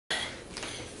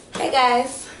Hey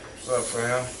guys. What's up,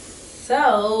 fam?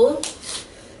 So,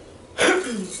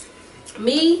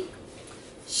 me,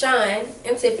 Sean,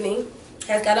 and Tiffany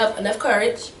has got up enough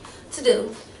courage to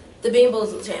do the Bean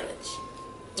Boozled challenge.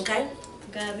 Okay?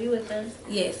 God be with us.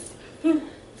 Yes.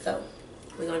 So,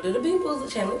 we're gonna do the Bean Boozled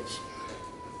challenge.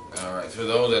 Alright, for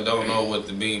those that don't know what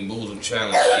the Bean Boozled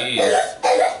challenge is,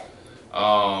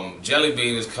 Jelly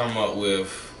Bean has come up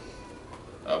with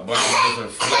a bunch of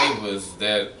different flavors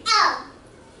that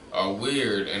are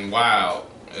weird and wild,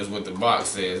 is what the box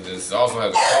says. This also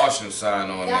has a caution sign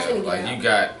on there. Like, you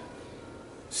got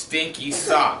stinky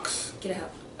socks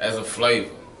as a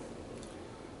flavor,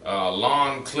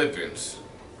 lawn clippings,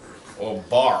 or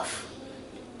barf.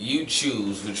 You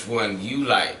choose which one you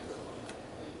like.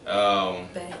 But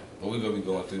we gonna be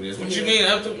going through this. What you mean?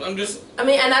 I'm just. I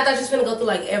mean, and I thought you was gonna go through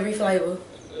like every flavor.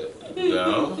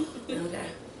 No. Okay.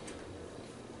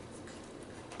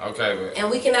 Okay, but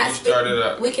and we cannot start it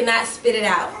up. We cannot spit it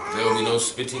out. There will be no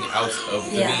spitting out of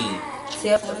the bean.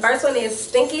 So the first one is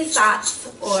stinky socks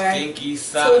or stinky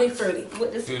socks. Tutti Frutti.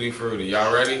 Tutti Frutti.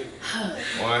 Y'all ready?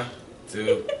 1,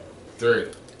 2, 3.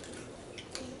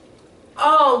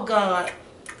 Oh God.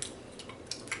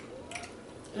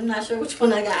 I'm not sure which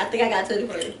one I got. I think I got Tutti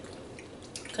Frutti.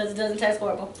 Because it doesn't taste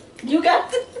horrible. You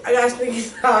got it? I got stinky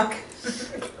sock.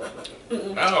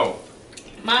 Oh.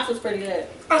 Mine was pretty good.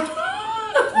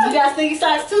 You got stinky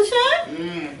socks too, Sean?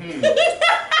 Mm-hmm.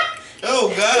 Oh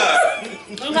God.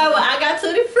 Okay, well I got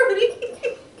Tutti Frutti.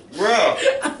 Bro.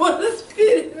 I want to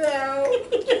spit it out.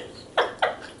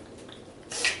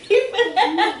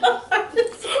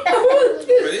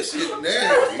 But this shit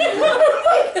nasty.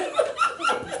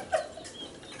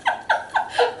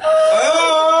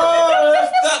 Oh,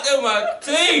 it's stuck in my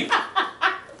teeth.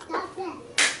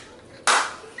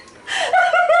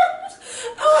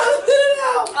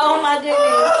 Oh my goodness.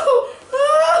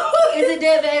 Is it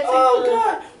that bad? Oh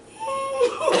God.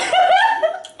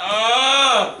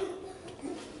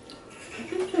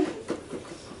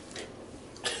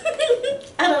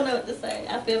 I don't know what to say.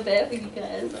 I feel bad for you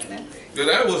guys right now. Dude,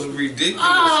 that was ridiculous.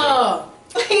 Oh.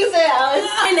 He said I was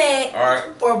spinach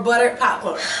or buttered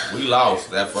popcorn. We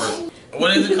lost that first.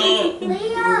 What is it called?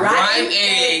 Rotten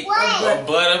egg or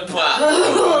butter popcorn.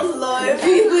 Oh Lord,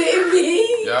 be with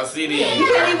me. Y'all see these? You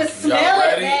can't even smell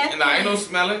it, man. And I ain't no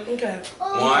smelling. Okay.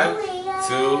 1,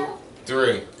 2,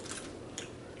 3.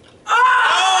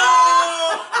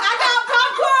 Oh! I got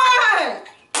popcorn!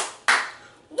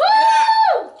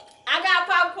 Woo! I got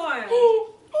popcorn.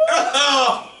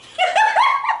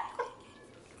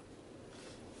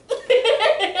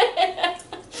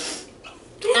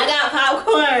 I got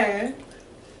popcorn.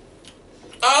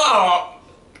 Oh,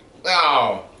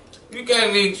 you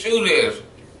can't even chew this.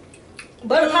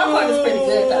 Butter popcorn is pretty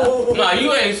good though. Nah,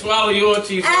 you ain't swallow your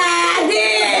teeth. I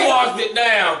did. You washed it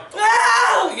down.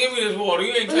 No. Give me this water.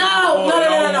 You ain't taking No, this water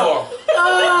no. no more.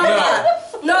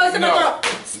 No, it's in my throat.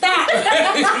 Stop.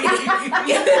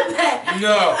 Give it back.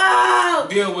 No. Oh.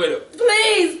 Deal with it.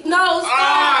 Please, no, stop.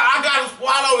 I gotta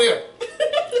swallow this.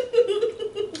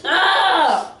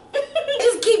 Oh.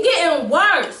 Just keep getting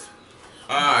worse.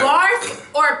 Alright. Barf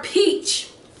or peach?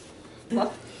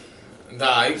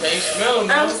 Nah, you can't smell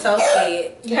them. I'm so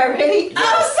scared. Y'all ready? Yeah.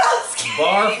 I'm so scared.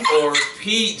 Barf or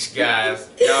peach, guys.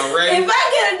 Y'all ready? If I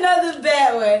get another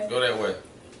bad one. Go that way.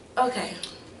 Okay.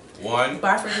 1,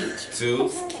 Barf or peach? 2,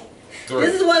 3.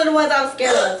 This is one of the ones I was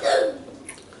scared of.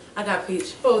 I got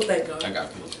peach. Oh, thank God. I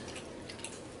got peach.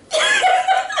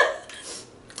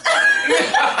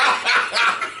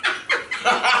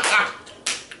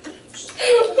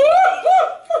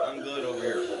 I'm good over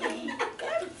here.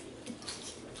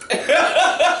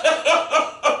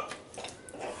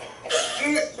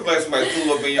 Like somebody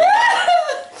threw up in your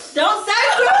mouth. Don't say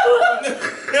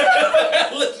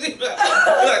Let's see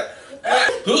that.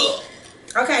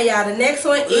 Okay, y'all. The next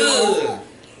one is.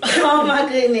 Oh my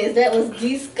goodness, that was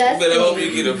disgusting. Better hope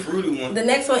you get a fruity one. The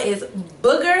next one is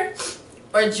booger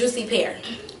or juicy pear.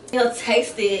 You'll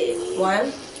taste it.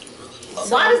 1.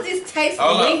 Why does this taste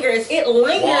lingers? It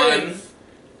lingers.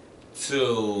 1,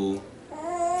 2,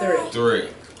 3. 3.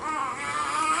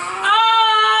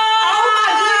 Oh my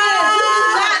goodness, this is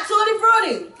not Tutti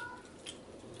Frutti.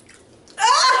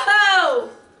 Oh!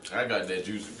 I got that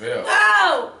juicy pear.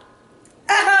 Oh!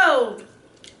 Oh!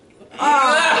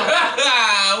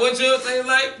 What you say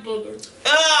like? Booger.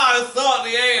 It's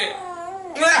salty, ain't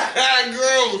it?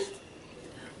 Gross.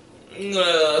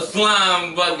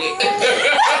 Slime bucket.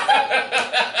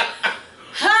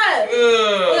 Hey!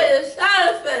 What a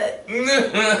side effect.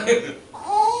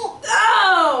 Oh!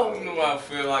 I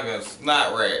feel like a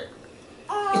snot rat.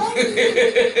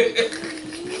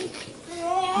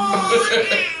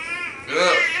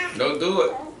 Don't do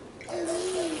it.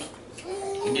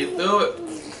 Get through it.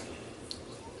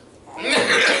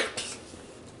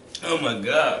 Oh my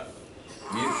God.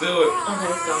 Get through it. Okay,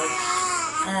 let's go.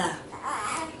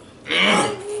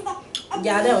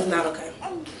 Yeah, that was not okay.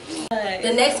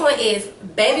 The next one is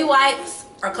baby wipes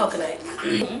or coconut.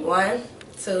 1,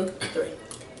 2, 3.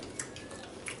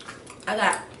 I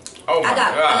got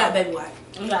baby wipe.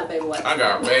 I got baby wipe. I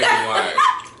got baby wipe.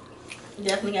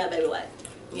 Definitely got baby wipe.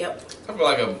 Yep. I feel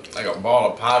like a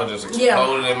ball of powder just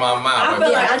exploded in my mouth. I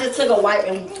feel like I just took a wipe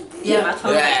and my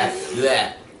tongue.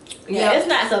 Yeah, it's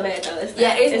not so bad though. It's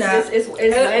not. It's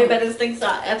way better than stink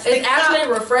salt. It's actually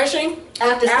refreshing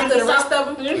after the rest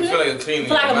of them. You feel like it's cleaning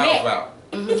your mouth out.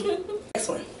 Next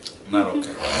one. Not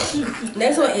okay.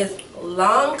 Next one is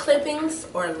long clippings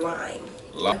or lime.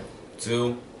 1,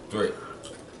 2, 3.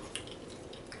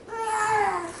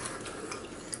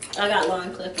 I got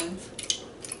long clippings.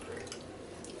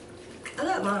 I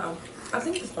got lime. I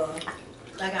think it's lime.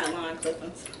 I got long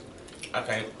clippings. I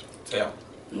can't tell.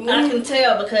 I can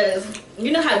tell because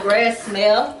you know how grass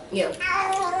smell? Yeah.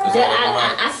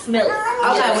 I smell it.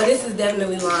 Okay, well this is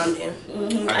definitely lime then.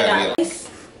 I got it.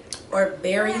 Or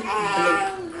berry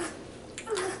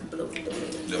blue.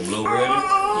 The blueberry?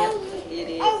 Yep. It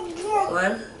is.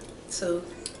 1, 2,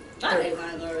 3. I ate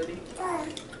mine already.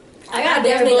 I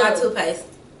definitely got toothpaste.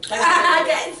 I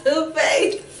got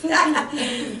toothpaste.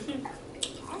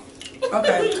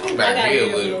 Okay. I'm back here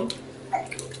with it.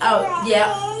 Oh,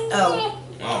 yeah. Oh.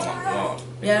 Oh my God.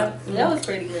 Yep. That was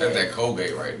pretty good. That's that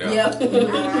Colgate right there. Yep.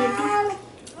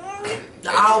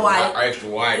 The all white. Extra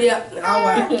white. Yep. The all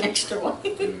white. Extra white.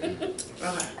 Okay.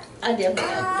 I definitely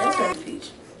got that's a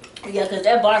peach. Yeah, because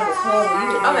that bar was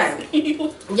horrible. Okay.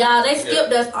 Y'all, they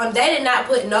skipped us on. They did not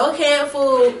put no canned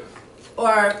food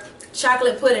or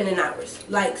chocolate pudding in ours.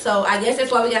 Like, so I guess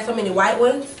that's why we got so many white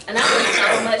ones. And I was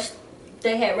so much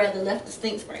they had rather left the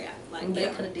stink spray out. Like they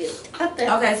could have did it.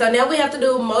 Okay, so now we have to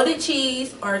do molded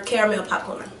cheese or caramel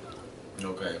popcorn.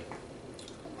 Okay.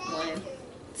 1,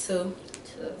 2,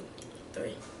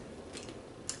 3.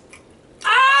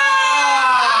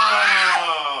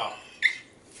 Ah!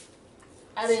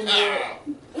 I didn't do it.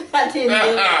 I didn't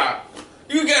do it.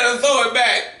 You gotta throw it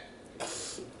back.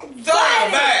 Throw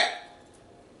it back.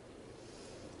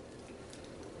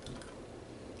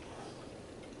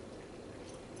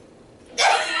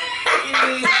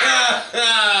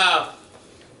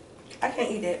 I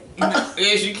can't eat that.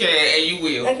 Yes, you can, and you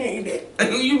will. I can't eat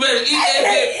that. You better eat that. I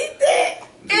can't eat that.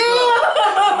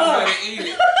 You better eat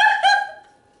it.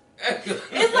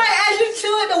 It's like as you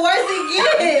chew it, the worse it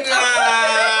gets.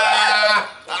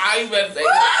 You better take it.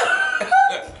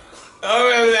 Oh,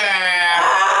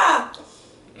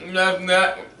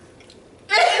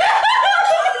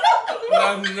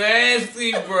 That's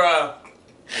nasty, bruh.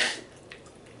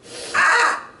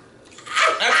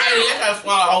 I gotta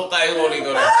swallow the whole thing. It won't even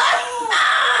go down.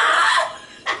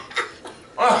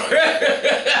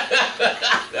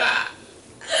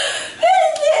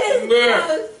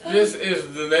 This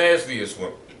is the nastiest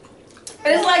one.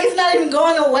 And it's like it's not even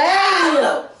going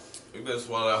away. You better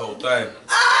swallow that whole thing.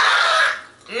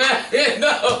 No,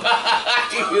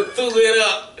 you threw it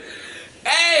up.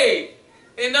 Hey,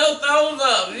 and no thumbs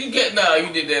up. You did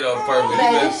that on purpose.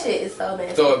 Man, this shit is so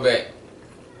nasty. Throw it back.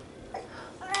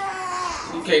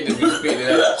 You can't just be spitting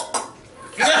it out.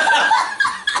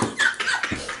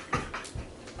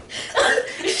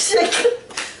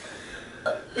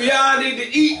 Y'all need to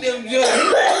eat them jokes.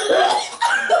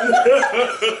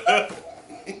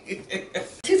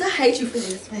 Jeez, I hate you for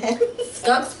this, man.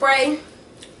 Skunk spray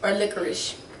or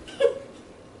licorice.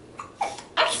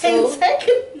 I can't take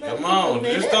it. Come on,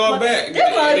 just throw it back.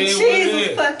 That body cheese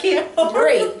is fucking hard.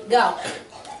 3, go.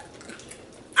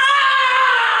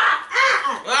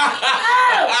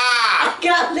 I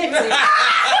got liquor.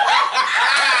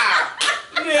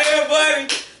 Yeah, buddy.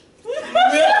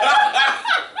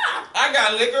 I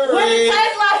got liquor. What it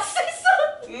tastes like?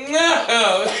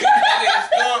 No, that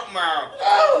skunk mouth.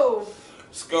 Oh.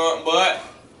 Skunk butt.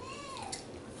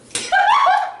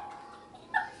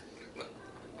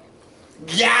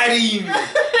 Got him.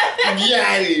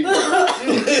 Got him.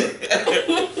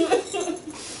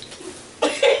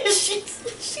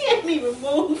 she ain't even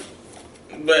moved.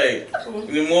 Babe,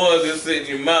 the more it just sit in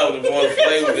your mouth, the more the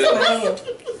flavor just.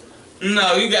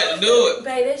 No, you got to do it.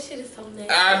 Babe, that shit is so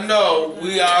nasty. I know.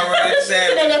 We already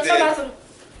established that.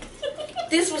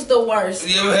 This was the worst.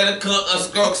 You ever had a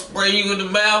skunk spray you in the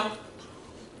mouth?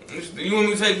 You want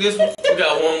me to take this one? You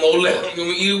got one more left. You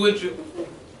want me to eat it with you?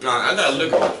 Nah, I got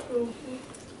liquor.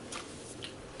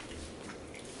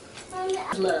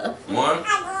 Love. 1,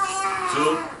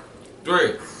 2,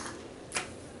 3.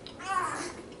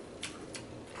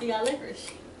 You got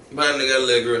licorice. My nigga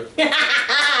licorice.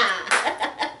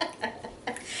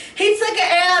 He took an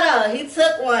L though. He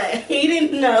took one. He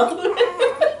didn't know.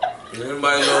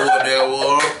 Anybody know what that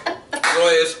was? Go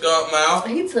ahead, Scott Mouth.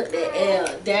 He took that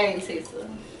L. Dang, sister.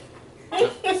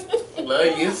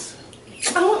 Luggage.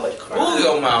 I want my cry. Ooh,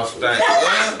 your mouth stank.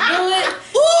 Do it.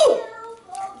 Ooh.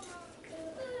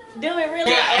 Do it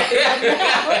really?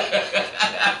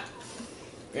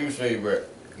 Let me show you, bro.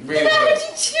 Why would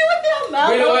you chew with your mouth?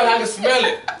 Bring it away. I can smell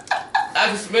it. I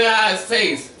can smell how it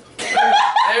tastes.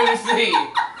 Let me see.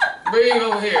 Bring it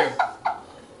over here.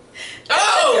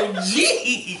 Oh,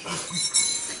 jeez.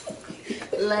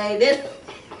 Like that.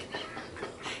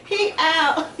 He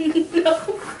out. No.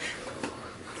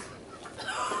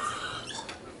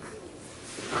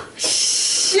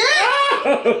 Shit.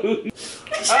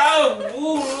 Oh,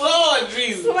 Lord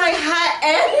Jesus. Like hot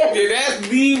ass. Yeah, that's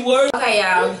the worst. Okay,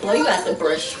 y'all. Boy, you got to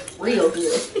brush real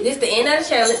good. This the end of the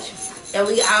challenge, and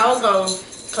we all gonna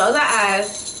close our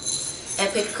eyes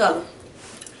and pick a color.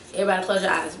 Everybody close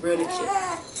your eyes. Real nigga shit.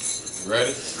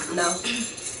 Ready? No.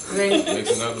 Ready?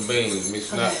 Mixing up the beans.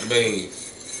 Mixing up the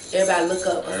beans. Everybody look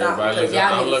up. Everybody look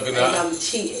up. I'm looking up. I'm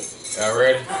cheating. Y'all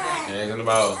ready? Hands in the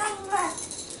ball.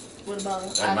 What about?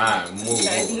 That's mine. Move.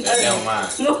 That's mine.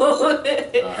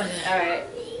 Alright.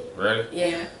 Ready?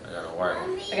 Yeah. I got a white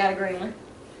one. I got a green one.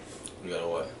 You got a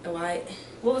what? The white.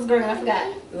 What was green? I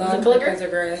forgot. Long clippings of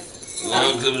grass.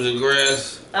 Long clippings of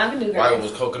grass. I can do grass. White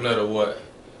was coconut or what?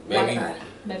 Baby.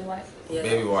 Baby white. Yeah.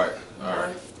 Baby white.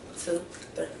 Alright. 1, 2,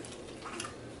 3.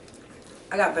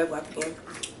 I got baby white again.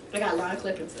 I got long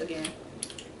clippings again.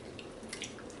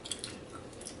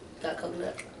 Got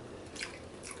coconut.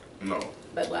 No.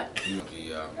 Baby white.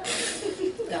 Yeah.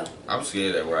 Go. I'm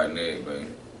scared of that rotten egg, baby.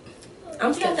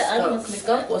 I'm scared of the other skunk. ones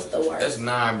Skunk was the worst. That's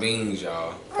 9 beans,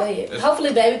 y'all. Go ahead.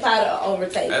 Hopefully baby powder will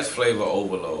overtake. That's flavor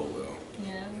overload, Will.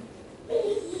 Yeah.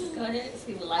 Go ahead.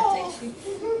 See what life takes you.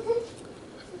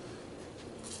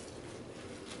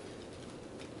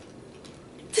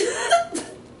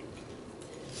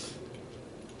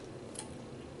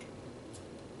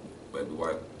 Baby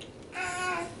white.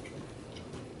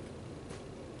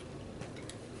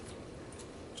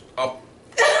 Oh.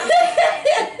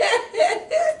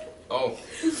 Oh.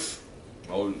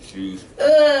 Hold your shoes.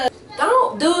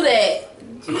 Don't do that.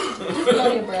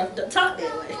 Blow your breath. Talk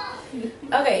that way.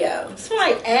 Okay, y'all. It's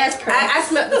like ass crack. I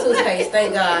smelled the toothpaste.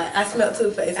 Thank God. I smelled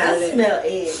toothpaste. I smell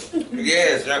egg.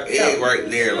 Yes, your egg right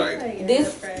there, like.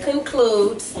 This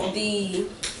concludes the,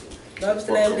 what was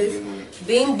the name of this?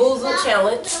 Being Boozled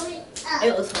challenge.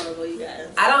 It was horrible, you guys.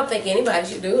 I don't think anybody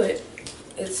should do it.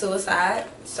 It's suicide.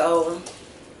 So,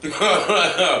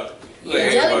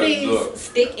 Jelly beans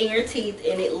stick in your teeth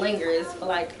and it lingers for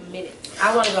like minutes.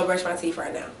 I want to go brush my teeth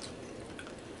right now.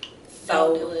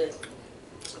 Don't do So, it.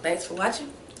 thanks for watching.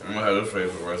 I'm gonna have this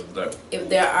face for the rest of the day. If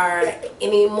there are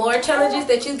any more challenges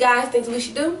that you guys think we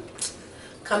should do,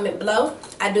 comment below.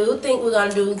 I do think we're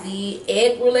gonna do the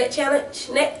egg roulette challenge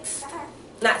next.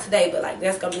 Not today, but like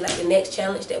that's gonna be like the next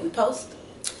challenge that we post.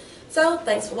 So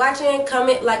thanks for watching.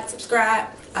 Comment, like, subscribe,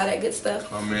 all that good stuff.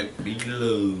 Comment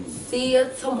below. See you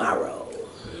tomorrow.